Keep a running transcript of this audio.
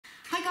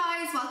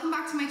welcome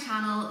back to my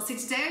channel. So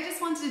today I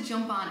just wanted to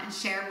jump on and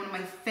share one of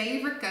my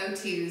favorite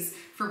go-tos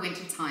for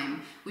winter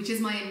time, which is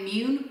my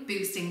immune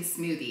boosting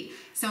smoothie.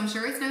 So I'm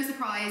sure it's no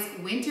surprise,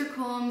 winter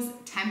comes,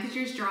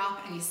 temperatures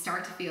drop, and you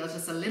start to feel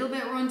just a little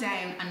bit run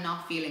down and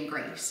not feeling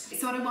great.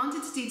 So what I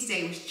wanted to do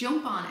today was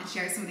jump on and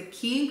share some of the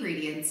key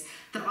ingredients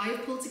that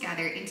I've pulled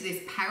together into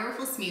this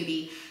powerful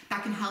smoothie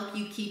that can help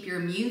you keep your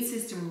immune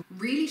system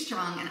really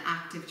strong and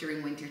active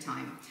during winter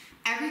time.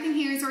 Everything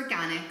here is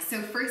organic,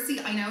 so firstly,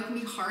 I know it can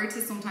be hard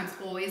to sometimes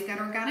always get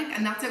organic,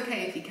 and that's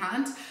okay if you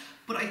can't,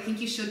 but I think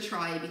you should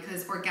try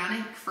because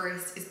organic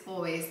first is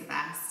always the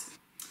best.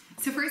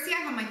 So firstly,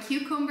 I have my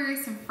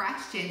cucumbers, some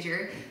fresh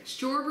ginger,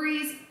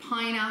 strawberries,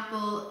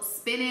 pineapple,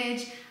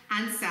 spinach,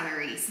 and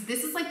celery. So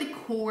this is like the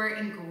core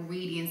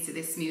ingredients to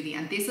this smoothie,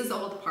 and this is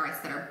all the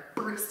parts that are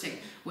bursting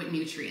with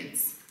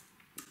nutrients.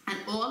 And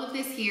all of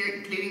this here,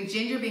 including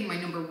ginger being my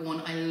number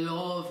one, I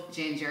love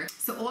ginger.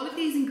 So all of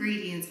these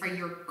ingredients are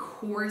your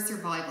core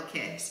survival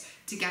kit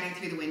to getting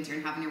through the winter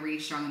and having a really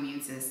strong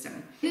immune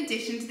system. In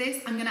addition to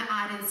this, I'm gonna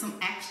add in some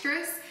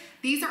extras.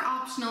 These are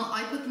optional.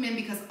 I put them in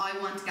because I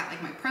want to get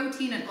like my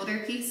protein and other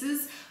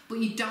pieces, but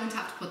you don't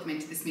have to put them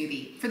into the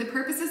smoothie. For the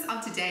purposes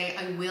of today,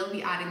 I will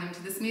be adding them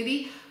to the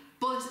smoothie,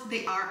 but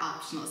they are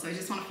optional, so I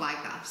just want to flag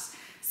that.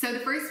 So the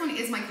first one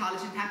is my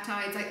collagen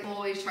peptides. I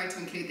always try to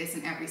include this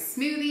in every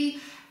smoothie,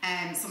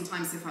 and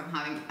sometimes if I'm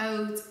having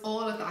oats,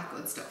 all of that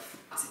good stuff.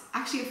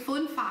 Actually, a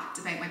fun fact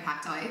about my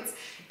peptides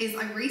is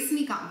I've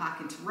recently gotten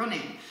back into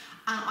running,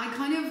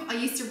 and I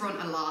used to run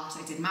a lot.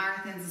 I did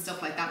marathons and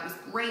stuff like that. It was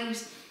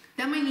great.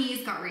 Then my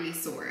knees got really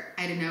sore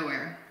out of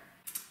nowhere,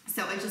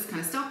 so I just kind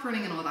of stopped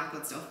running and all that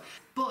good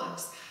stuff.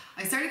 But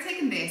I started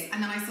taking this,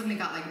 and then I suddenly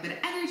got like a bit of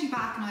energy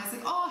back, and I was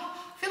like, oh,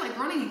 I feel like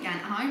running again,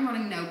 and I'm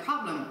running no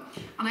problem.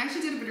 And I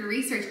actually did a bit of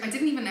research. I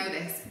didn't even know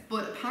this,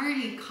 but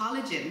apparently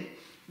collagen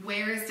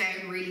wears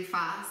down really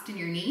fast in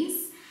your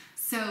knees.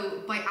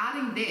 So by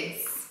adding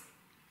this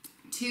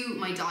to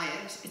my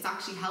diet, it's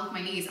actually helped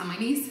my knees, and my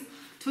knees,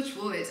 touch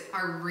wood,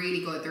 are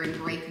really good. They're in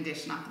great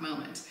condition at the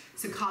moment.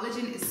 So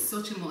collagen is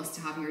such a must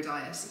to have in your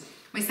diet.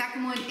 My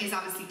second one is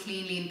obviously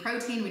clean, lean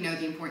protein. We know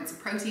the importance of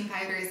protein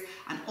powders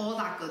and all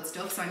that good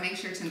stuff, so I make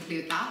sure to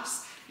include that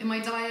in my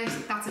diet.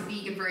 That's a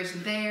vegan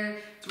version there.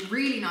 It's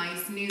really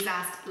nice, new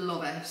zest,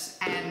 love it.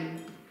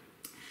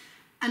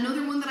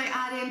 Another one that I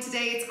add in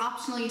today, it's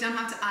optional, you don't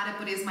have to add it,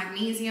 but is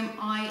magnesium.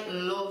 I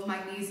love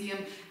magnesium.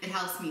 It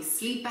helps me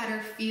sleep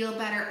better, feel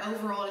better.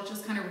 Overall, it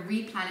just kind of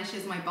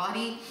replenishes my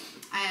body.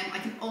 I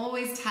can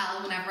always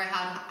tell whenever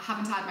I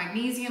haven't had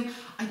magnesium,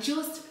 I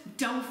just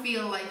don't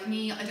feel like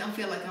me. I don't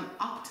feel like I'm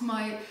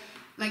optimized.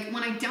 Like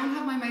when I don't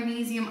have my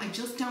magnesium, I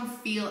just don't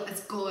feel as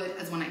good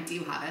as when I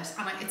do have it.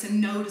 And it's a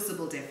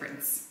noticeable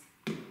difference.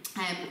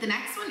 The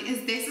next one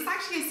is, this is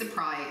actually a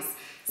surprise.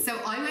 So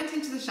I went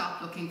into the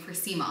shop looking for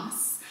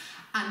SeaMoss,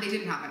 and they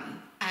didn't have any.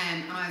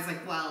 And I was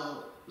like,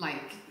 well,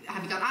 like,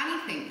 have you got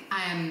anything?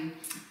 And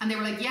they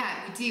were like,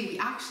 yeah, we do. We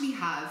actually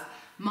have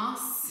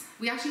moss.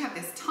 We actually have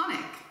this tonic.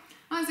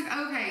 And I was like,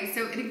 okay,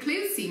 so it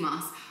includes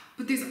SeaMoss,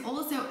 but there's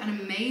also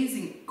an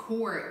amazing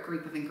core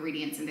group of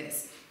ingredients in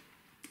this.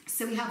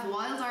 So we have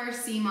wild Irish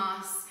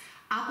SeaMoss,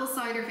 apple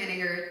cider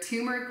vinegar,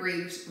 turmeric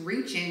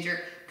root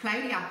ginger,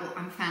 cloudy apple,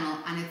 and fennel,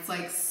 and it's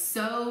like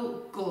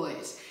so good.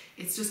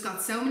 It's just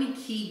got so many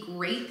key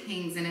great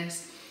things in it.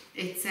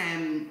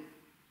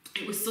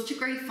 It was such a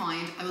great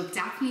find. I will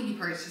definitely be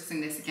purchasing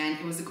this again.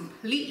 It was a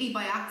completely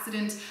by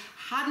accident,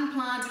 hadn't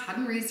planned,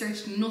 hadn't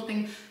researched,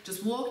 nothing.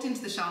 Just walked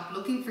into the shop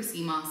looking for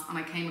SeaMoss, and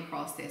I came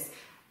across this.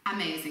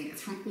 Amazing.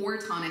 It's from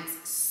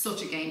Pro-Biotics,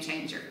 such a game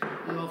changer.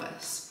 Love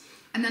it.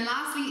 And then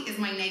lastly is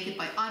my Naked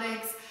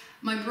Biotics.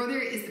 My brother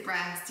is the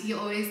best. He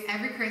always,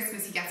 every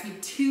Christmas, he gets me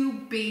 2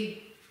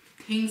 big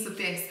things of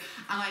this,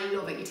 and I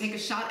love it. You take a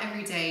shot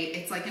every day.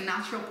 It's like a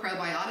natural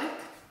probiotic.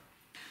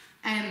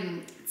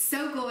 It's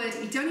so good.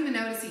 You don't even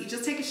notice it. You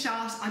just take a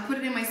shot. I put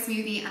it in my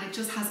smoothie, and it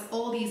just has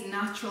all these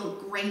natural,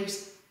 great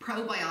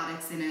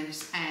probiotics in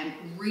it, and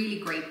really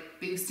great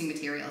boosting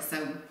material.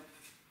 So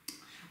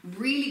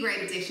really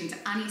great addition to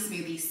any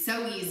smoothie.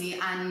 So easy,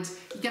 and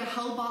you get a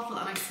whole bottle,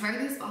 and I swear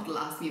this bottle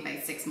lasts me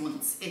about 6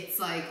 months. It's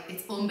like,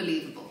 it's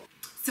unbelievable.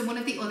 So one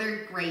of the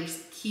other great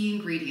key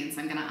ingredients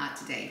I'm gonna add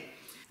today.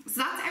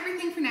 So that's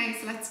everything for now,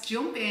 so let's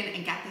jump in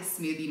and get this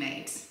smoothie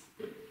made.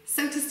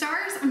 So to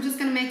start, I'm just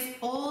gonna mix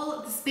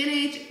all the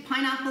spinach,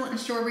 pineapple, and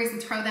strawberries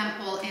and throw them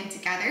all in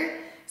together.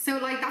 So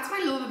like, that's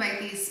what I love about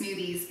these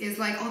smoothies, is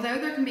like, although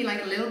there can be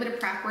like a little bit of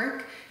prep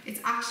work,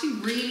 it's actually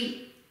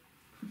really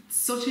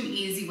such an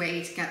easy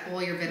way to get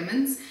all your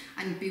vitamins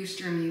and boost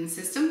your immune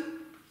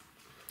system.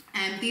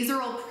 And these are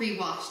all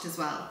pre-washed as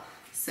well,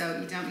 so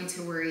you don't need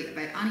to worry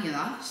about any of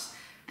that.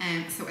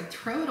 So I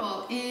throw it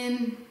all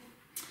in.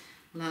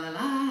 La la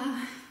la,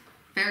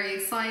 very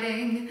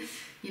exciting,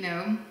 you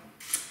know,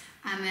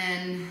 and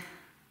then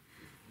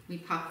we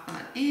pop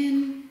that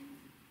in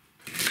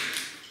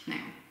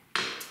now,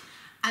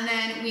 and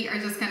then we are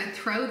just going to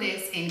throw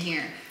this in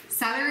here.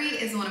 Celery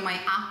is one of my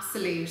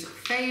absolute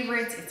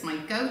favorites. It's my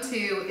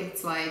go-to.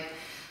 It's like,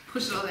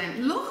 push it all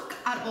in. Look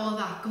at all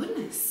that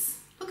goodness.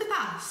 Look at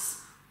that.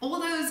 all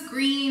those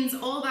greens,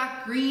 all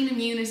that green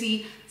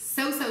immunity.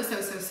 So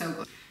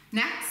good.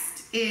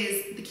 Next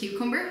is the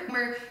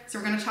cucumber. So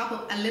we're gonna chop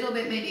up a little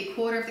bit, maybe a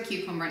quarter of the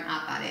cucumber and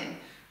add that in.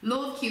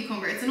 Love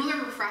cucumber, it's another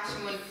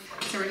refreshing one.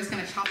 So we're just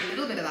gonna chop a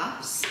little bit of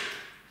that.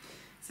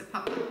 So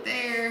pop it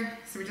there.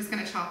 So we're just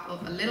gonna chop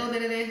up a little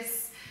bit of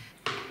this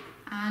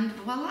and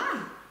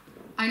voila.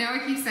 I know I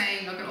keep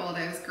saying look at all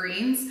those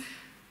greens,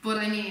 but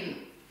I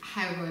mean,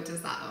 how good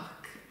does that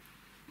look?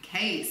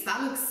 Okay, so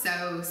that looks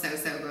so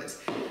good.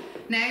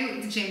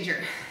 Now the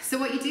ginger. So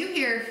what you do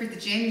here for the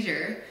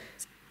ginger,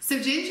 so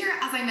ginger,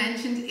 as I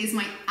mentioned, is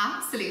my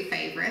absolute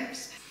favorite.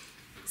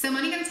 So I'm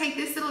only gonna take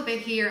this little bit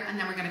here and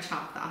then we're gonna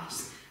chop that.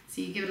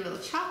 So you give it a little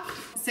chop.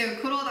 So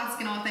cut all that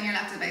skin off, then you're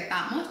left with about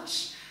that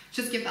much.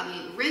 Just give that a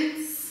little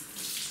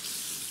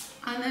rinse.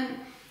 And then,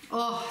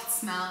 oh, it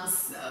smells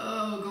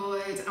so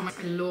good. And I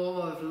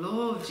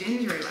love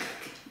ginger.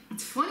 Like,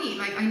 it's funny,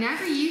 like I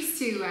never used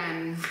to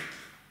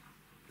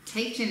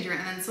take ginger,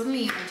 and then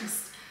suddenly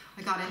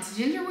I got into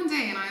ginger one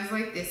day and I was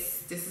like,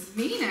 this is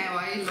me now,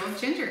 I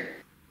love ginger.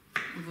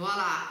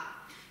 Voila.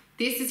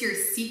 This is your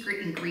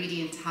secret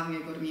ingredient to having a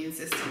good immune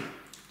system.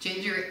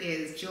 Ginger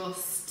is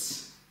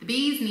just the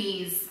bee's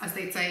knees, as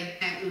they'd say.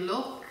 Now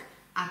look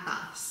at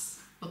that.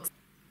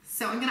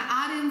 So I'm gonna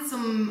add in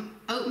some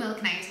oat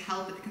milk now to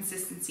help with the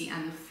consistency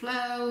and the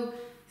flow.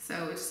 So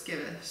we'll just give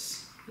it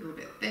a little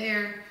bit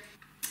there.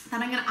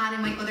 Then I'm gonna add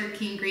in my other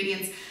key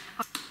ingredients.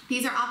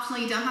 These are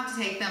optional, you don't have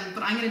to take them,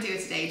 but I'm gonna do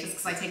it today just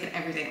because I take it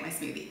every day in my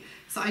smoothie.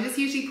 So I just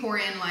usually pour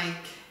in like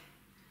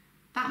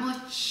that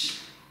much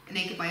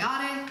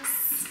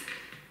Pro-Biotics.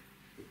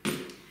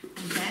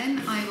 And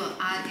then I will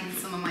add in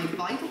some of my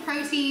vital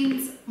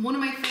proteins. One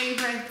of my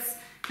favorites,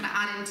 I'm gonna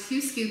add in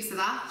 2 scoops of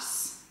that.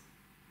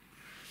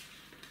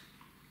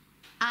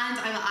 And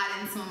I will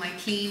add in some of my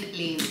clean,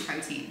 lean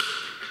protein.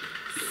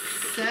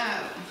 So,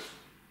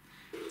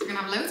 we're gonna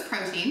have loads of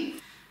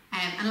protein.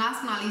 And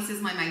last but not least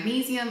is my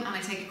magnesium, and I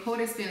take a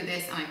quarter spoon of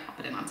this and I pop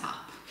it in on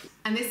top.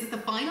 And this is the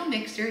final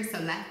mixture, so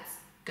let's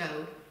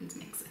go and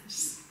mix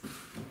it.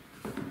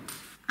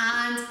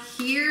 And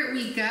here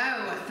we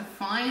go, the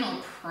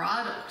final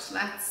product.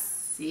 Let's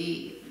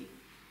see.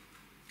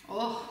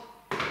 Oh,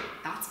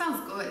 that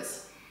smells good.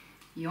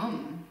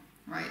 Yum.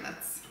 Right,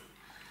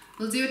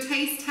 we'll do a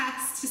taste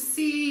test to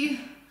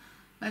see.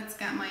 Let's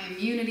get my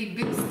immunity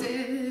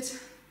boosted.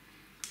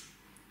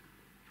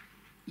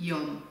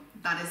 Yum,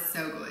 that is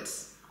so good.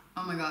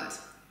 Oh my God.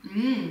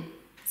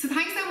 So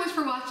thanks so much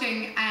for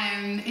watching.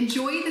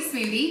 Enjoy the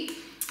smoothie.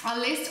 I'll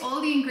list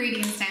all the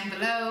ingredients down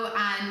below,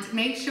 and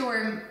make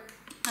sure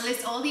I'll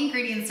list all the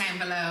ingredients down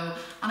below,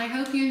 and I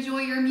hope you enjoy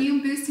your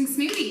immune boosting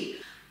smoothie.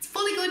 It's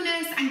full of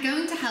goodness and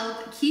going to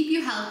help keep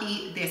you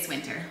healthy this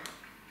winter.